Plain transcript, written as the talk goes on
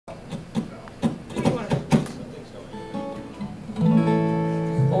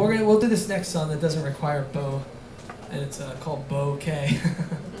do this next song that doesn't require bow, and it's called Bouquet.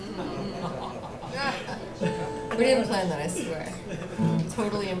 We didn't plan that, I swear.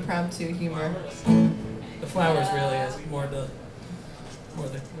 Totally impromptu humor. The flowers really is more the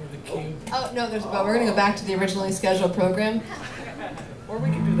cue. Oh no, there's a bow. We're gonna go back to the originally scheduled program. Or we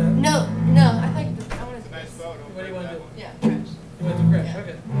can do that. No, I think I want to. Nice boat. What do you want to do? Yeah, crash. You want to do crash? Yeah.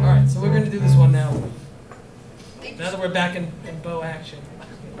 Okay. All right. So we're gonna do this one now. Now that we're back in bow action.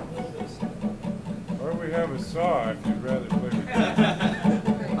 Or we have a saw if you'd rather play with that.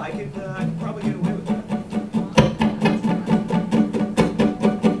 I could probably get away with that.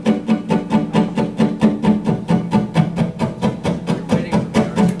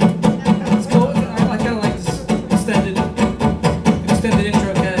 Let's go. I kind of like this extended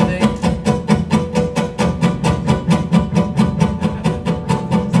intro kind of thing.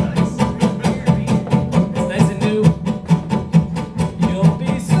 It's nice and new. You'll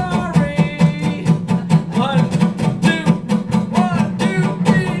be sorry. 1, 2, 1, 2,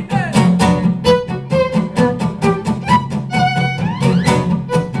 3, hey.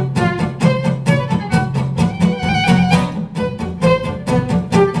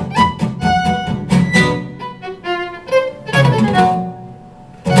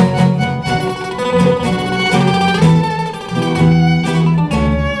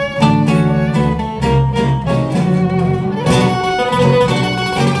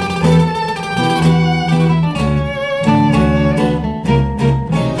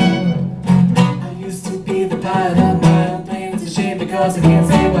 I used to be the pilot of my own plane. It's a shame because I can't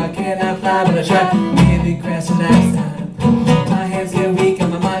say why can't I fly, but I tried. Nearly crashed the last time. My hands get weak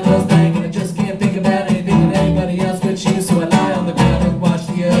and my mind goes blank, and I just can't think about anything that anybody else would choose. So I lie on the ground and watch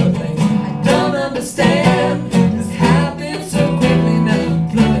the other planes. I don't understand. This happened so quickly now.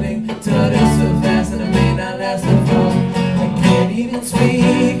 Plummeting, turning so fast, and it may not last so long. I can't even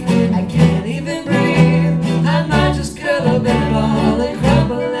speak. I can't even breathe. I might just curl up and ball and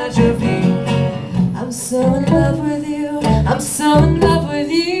crumble at your feet. I'm so in love with you. I'm so in love with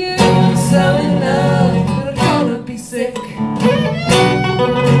you. I'm so in love that I'm gonna be sick.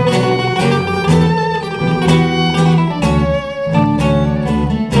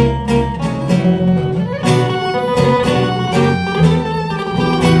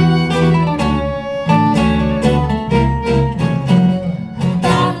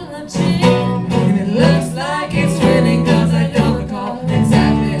 Bottle of gin, and it looks like it's winning, 'cause I don't recall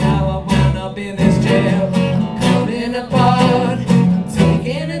exactly how I wound up in this jail. I'm coming apart, I'm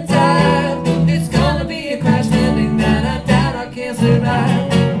taking a dive. It's gonna be a crash landing that I doubt I can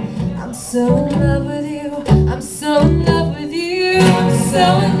survive. I'm so in love with you. I'm so in love with you. I'm so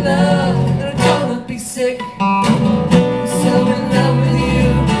in love that I'm gonna be sick. I'm so in love with you.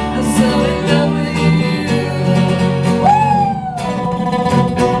 I'm so in love with you.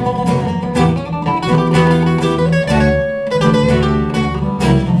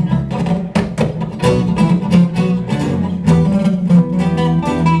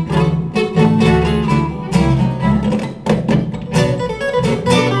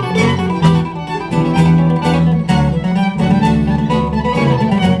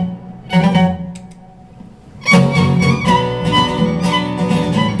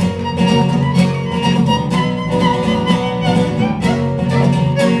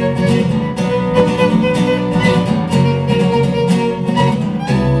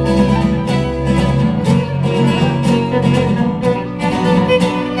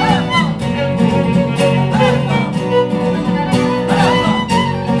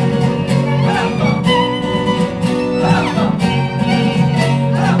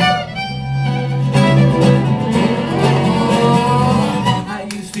 I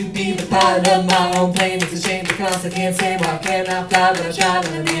used to be the pilot of my own plane. It's a shame because I can't say why can't I fly, but I tried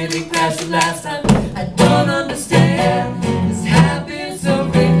and I nearly crashed the last time. I don't understand. This happened so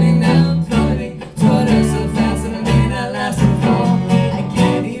fast.